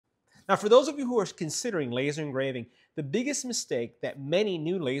Now, for those of you who are considering laser engraving, the biggest mistake that many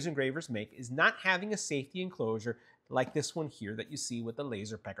new laser engravers make is not having a safety enclosure like this one here that you see with the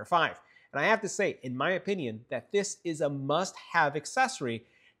Laser Pecker 5. And I have to say, in my opinion, that this is a must-have accessory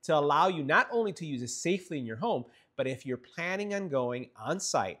to allow you not only to use it safely in your home, but if you're planning on going on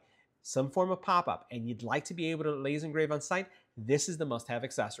site, some form of pop-up, and you'd like to be able to laser engrave on site, this is the must-have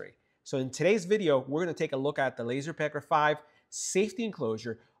accessory. So in today's video, we're going to take a look at the Laser Pecker 5 safety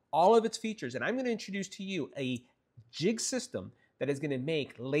enclosure, all of its features, and I'm going to introduce to you a jig system that is going to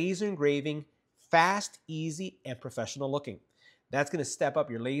make laser engraving fast, easy, and professional looking. That's going to step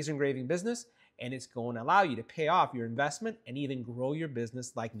up your laser engraving business, and it's going to allow you to pay off your investment and even grow your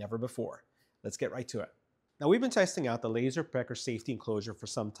business like never before. Let's get right to it. Now, we've been testing out the Laser Pecker safety enclosure for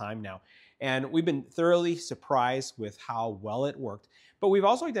some time now, and we've been thoroughly surprised with how well it worked, but we've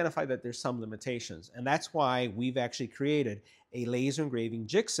also identified that there's some limitations, and that's why we've actually created a laser engraving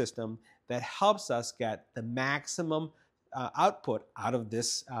jig system that helps us get the maximum output out of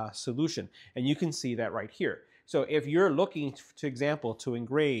this solution. And you can see that right here. So if you're looking, to example, to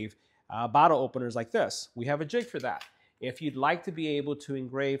engrave bottle openers like this, we have a jig for that. If you'd like to be able to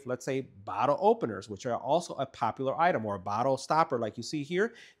engrave, let's say, bottle openers, which are also a popular item, or a bottle stopper like you see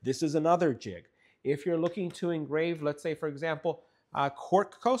here, this is another jig. If you're looking to engrave, let's say, for example,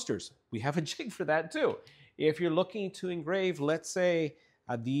 cork coasters, we have a jig for that too. If you're looking to engrave, let's say,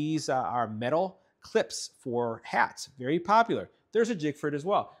 these are metal clips for hats, very popular, there's a jig for it as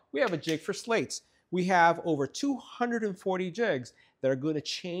well. We have a jig for slates. We have over 240 jigs that are going to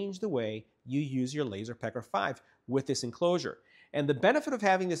change the way you use your Laser Pecker 5 with this enclosure. And the benefit of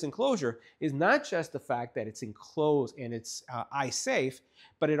having this enclosure is not just the fact that it's enclosed and it's eye safe,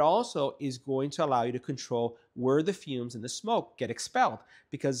 but it also is going to allow you to control where the fumes and the smoke get expelled,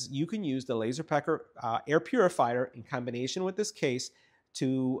 because you can use the Laser Pecker air purifier in combination with this case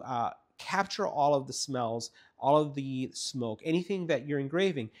to capture all of the smells, all of the smoke, anything that you're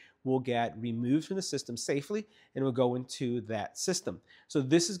engraving will get removed from the system safely and will go into that system. So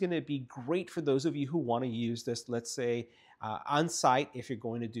this is going to be great for those of you who want to use this, let's say, on site, if you're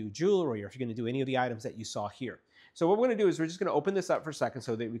going to do jewelry or if you're going to do any of the items that you saw here. So what we're going to do is we're just going to open this up for a second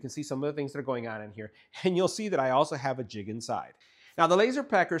so that we can see some of the things that are going on in here. And you'll see that I also have a jig inside. Now, the Laser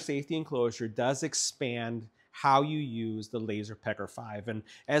Pecker safety enclosure does expand how you use the Laser Pecker 5. And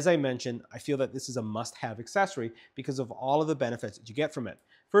as I mentioned, I feel that this is a must-have accessory because of all of the benefits that you get from it.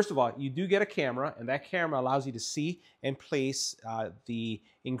 First of all, you do get a camera, and that camera allows you to see and place the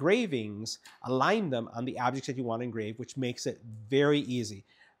engravings, align them on the objects that you want to engrave, which makes it very easy.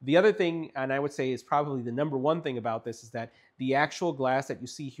 The other thing, and I would say is probably the number one thing about this, is that the actual glass that you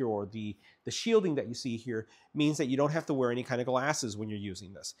see here, or the shielding that you see here, means that you don't have to wear any kind of glasses when you're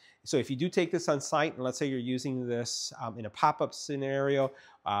using this. So if you do take this on site, and let's say you're using this in a pop-up scenario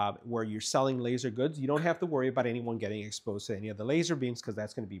where you're selling laser goods, you don't have to worry about anyone getting exposed to any of the laser beams, because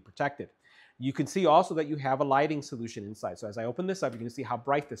that's going to be protected. You can see also that you have a lighting solution inside. So as I open this up, you can see how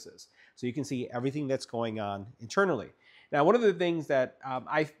bright this is. So you can see everything that's going on internally. Now, one of the things that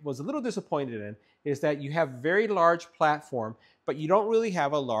I was a little disappointed in is that you have a very large platform, but you don't really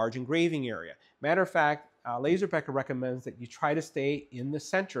have a large engraving area. Matter of fact, Laser Pecker recommends that you try to stay in the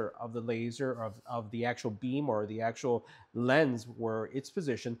center of the laser, of the actual beam or the actual lens where it's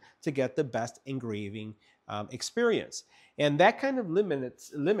positioned, to get the best engraving experience. And that kind of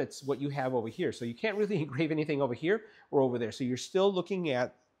limits what you have over here. So you can't really engrave anything over here or over there. So you're still looking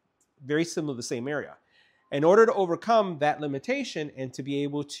at very similar to the same area. In order to overcome that limitation and to be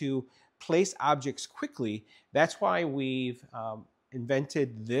able to place objects quickly, that's why we've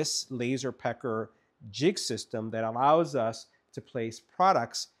invented this Laser Pecker jig system that allows us to place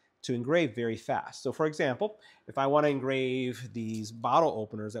products to engrave very fast. So for example, if I want to engrave these bottle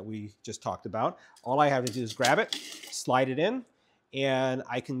openers that we just talked about, all I have to do is grab it, slide it in, and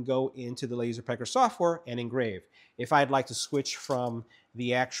I can go into the Laser Pecker software and engrave. If I'd like to switch from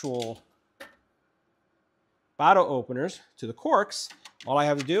the actual bottle openers to the corks, all I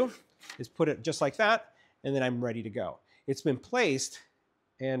have to do is put it just like that, and then I'm ready to go. It's been placed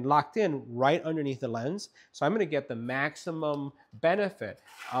and locked in right underneath the lens, so I'm going to get the maximum benefit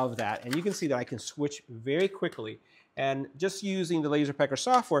of that. And you can see that I can switch very quickly, and just using the Laser Pecker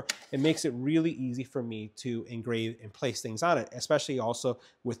software, it makes it really easy for me to engrave and place things on it, especially also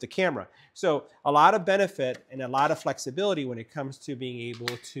with the camera. So a lot of benefit and a lot of flexibility when it comes to being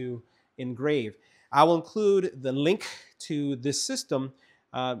able to engrave. I will include the link to this system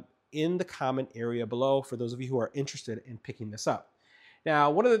in the comment area below for those of you who are interested in picking this up. Now,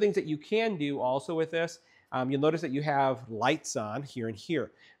 one of the things that you can do also with this, you'll notice that you have lights on here and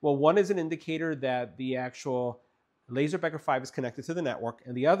here. Well, one is an indicator that the actual Laser Pecker 5 is connected to the network,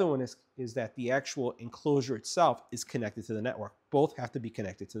 and the other one is that the actual enclosure itself is connected to the network. Both have to be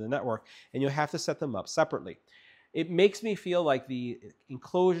connected to the network, and you'll have to set them up separately. It makes me feel like the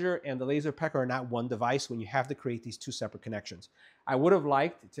enclosure and the Laser Pecker are not one device when you have to create these two separate connections. I would have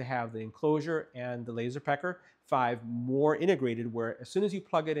liked to have the enclosure and the Laser Pecker 5 more integrated, where as soon as you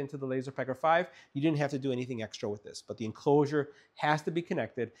plug it into the Laser Pecker 5, you didn't have to do anything extra with this. But the enclosure has to be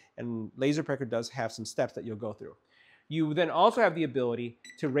connected, and Laser Pecker does have some steps that you'll go through. You then also have the ability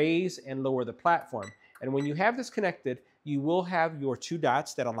to raise and lower the platform. And when you have this connected, you will have your two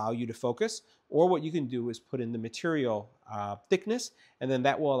dots that allow you to focus, or what you can do is put in the material thickness, and then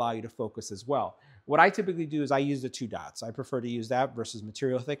that will allow you to focus as well. What I typically do is I use the two dots. I prefer to use that versus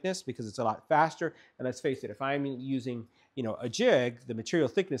material thickness because it's a lot faster. And let's face it, if I'm using a jig, the material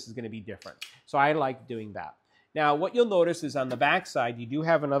thickness is going to be different. So I like doing that. Now, what you'll notice is on the back side, you do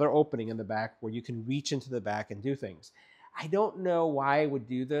have another opening in the back where you can reach into the back and do things. I don't know why I would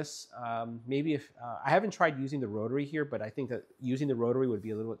do this. Maybe if I haven't tried using the rotary here, but I think that using the rotary would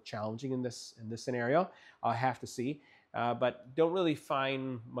be a little bit challenging in this scenario. I'll have to see. But don't really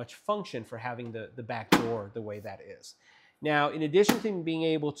find much function for having the back door the way that is. Now, in addition to being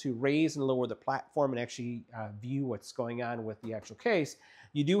able to raise and lower the platform and actually view what's going on with the actual case,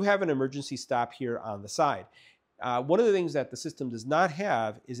 you do have an emergency stop here on the side. One of the things that the system does not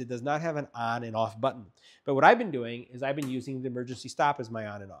have is it does not have an on and off button. But what I've been doing is I've been using the emergency stop as my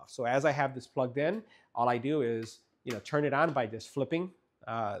on and off. So as I have this plugged in, all I do is turn it on by just flipping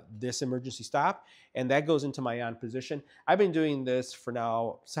this emergency stop, and that goes into my on position. I've been doing this for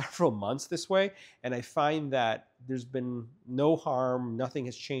now several months this way, and I find that there's been no harm, nothing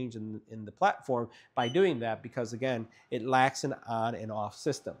has changed in the platform by doing that because, again, it lacks an on and off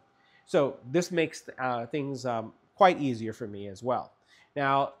system. So this makes things quite easier for me as well.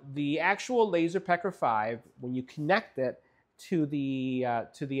 Now, the actual Laser Pecker 5, when you connect it to the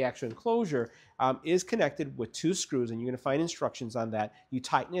actual enclosure, is connected with two screws, and you're going to find instructions on that. You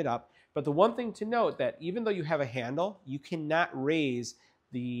tighten it up. But the one thing to note that even though you have a handle, you cannot raise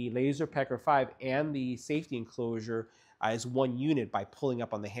the Laser Pecker 5 and the safety enclosure as one unit by pulling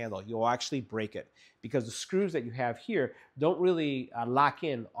up on the handle. You'll actually break it because the screws that you have here don't really lock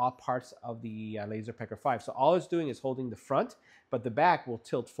in all parts of the Laser Pecker 5. So all it's doing is holding the front, but the back will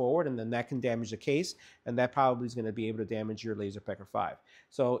tilt forward, and then that can damage the case, and that probably is going to be able to damage your Laser Pecker 5.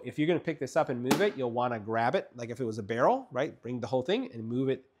 So if you're going to pick this up and move it, you'll want to grab it like if it was a barrel, right? Bring the whole thing and move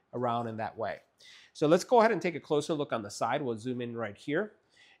it around in that way. So let's go ahead and take a closer look on the side. We'll zoom in right here.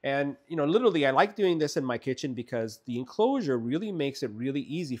 And, literally, I like doing this in my kitchen because the enclosure really makes it really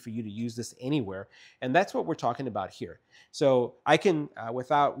easy for you to use this anywhere. And that's what we're talking about here. So I can,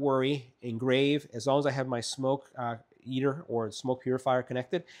 without worry, engrave. As long as I have my smoke eater or smoke purifier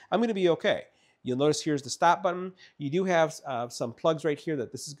connected, I'm going to be okay. You'll notice here's the stop button. You do have some plugs right here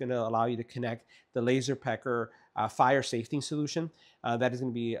that this is going to allow you to connect the Laser Pecker fire safety solution. That is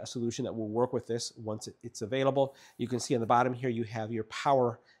going to be a solution that will work with this once it's available. You can see on the bottom here you have your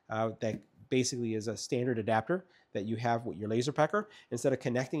power that basically is a standard adapter that you have with your Laser Pecker. Instead of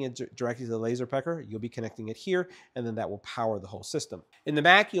connecting it directly to the Laser Pecker, you'll be connecting it here, and then that will power the whole system. In the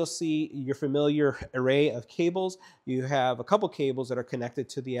back, you'll see your familiar array of cables. You have a couple cables that are connected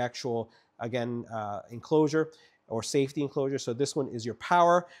to the actual, again, enclosure or safety enclosure. So this one is your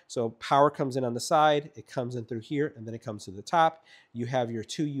power. So power comes in on the side, it comes in through here, and then it comes to the top. You have your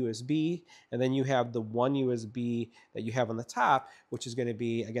two USB, and then you have the one USB that you have on the top, which is going to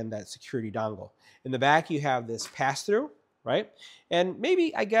be, again, that security dongle. In the back, you have this pass-through, right? And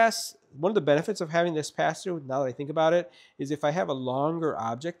maybe, I guess, one of the benefits of having this pass-through, now that I think about it, is if I have a longer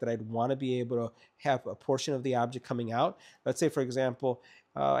object that I'd want to be able to have a portion of the object coming out. Let's say, for example,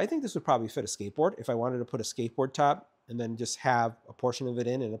 I think this would probably fit a skateboard. If I wanted to put a skateboard top and then just have a portion of it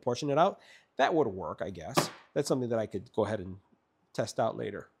in and a portion of it out, that would work, I guess. That's something that I could go ahead and test out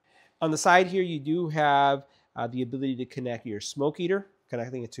later. On the side here, you do have the ability to connect your smoke eater,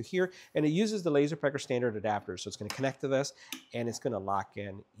 connecting it to here, and it uses the Laser Pecker standard adapter. So it's going to connect to this, and it's going to lock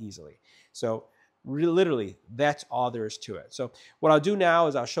in easily. So literally, that's all there is to it. So what I'll do now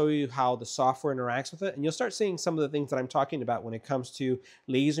is I'll show you how the software interacts with it, and you'll start seeing some of the things that I'm talking about when it comes to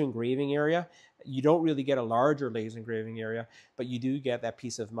laser engraving area. You don't really get a larger laser engraving area, but you do get that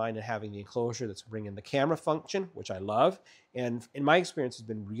peace of mind of having the enclosure that's bringing the camera function, which I love. And in my experience, it's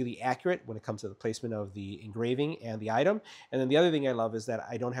been really accurate when it comes to the placement of the engraving and the item. And then the other thing I love is that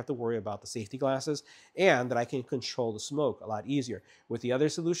I don't have to worry about the safety glasses and that I can control the smoke a lot easier. With the other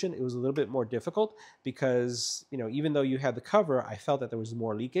solution, it was a little bit more difficult because, even though you had the cover, I felt that there was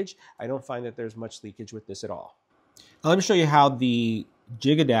more leakage. I don't find that there's much leakage with this at all. Now, let me show you how the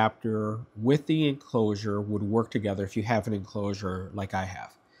jig adapter with the enclosure would work together if you have an enclosure like I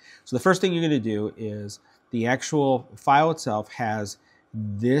have. So the first thing you're going to do is the actual file itself has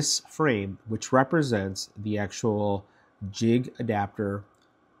this frame, which represents the actual jig adapter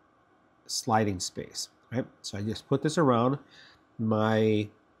sliding space. Right? So I just put this around my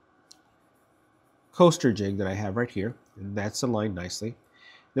coaster jig that I have right here, and that's aligned nicely.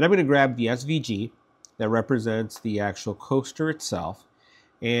 Then I'm going to grab the SVG that represents the actual coaster itself,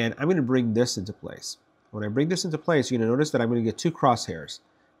 and I'm going to bring this into place. When I bring this into place, you're going to notice that I'm going to get two crosshairs.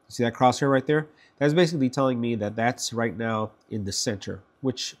 You see that crosshair right there? That's basically telling me that that's right now in the center,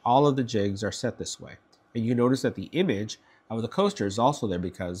 which all of the jigs are set this way. And you notice that the image of the coaster is also there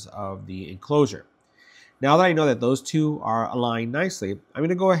because of the enclosure. Now that I know that those two are aligned nicely, I'm going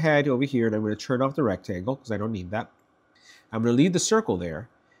to go ahead over here and I'm going to turn off the rectangle because I don't need that. I'm going to leave the circle there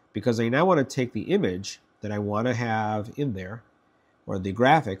because I now want to take the image that I want to have in there, or the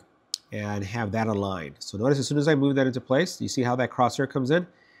graphic, and have that aligned. So notice as soon as I move that into place, you see how that crosshair comes in?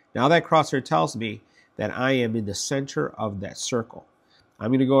 Now that crosshair tells me that I am in the center of that circle.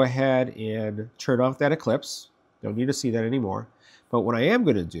 I'm going to go ahead and turn off that eclipse. Don't need to see that anymore. But what I am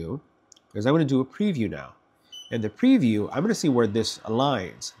going to do is I'm going to do a preview now. And the preview, I'm going to see where this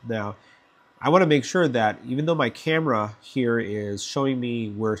aligns. Now, I want to make sure that even though my camera here is showing me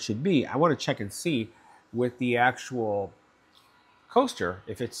where it should be, I want to check and see with the actual coaster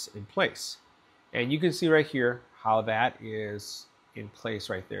if it's in place. And you can see right here how that is in place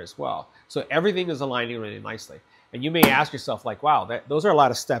right there as well. So everything is aligning really nicely. And you may ask yourself like, wow, those are a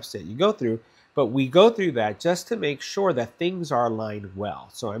lot of steps that you go through, but we go through that just to make sure that things are aligned well.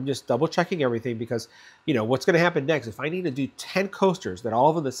 So I'm just double checking everything because, you know, what's going to happen next, if I need to do 10 coasters that all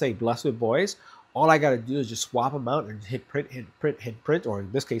of them that say Blessed with Boys, all I got to do is just swap them out and hit print, hit print, hit print, or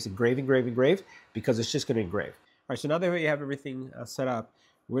in this case, engrave, engrave, engrave, because it's just going to engrave. All right, so now that we have everything set up,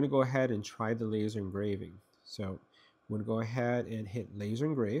 we're going to go ahead and try the laser engraving. So we're going to go ahead and hit laser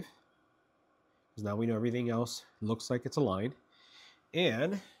engrave, because now we know everything else looks like it's aligned.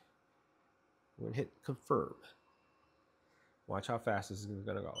 And we're going to hit confirm. Watch how fast this is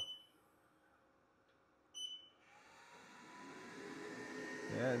going to go.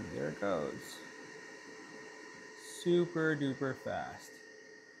 And there it goes. Super duper fast.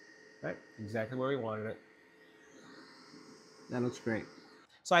 Right, exactly where we wanted it. That looks great.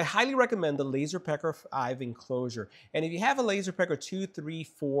 So I highly recommend the Laser Pecker 5 enclosure. And if you have a Laser Pecker 2, 3,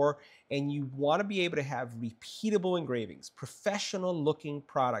 4, and you want to be able to have repeatable engravings, professional looking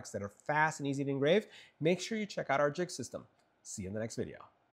products that are fast and easy to engrave, make sure you check out our jig system. See you in the next video.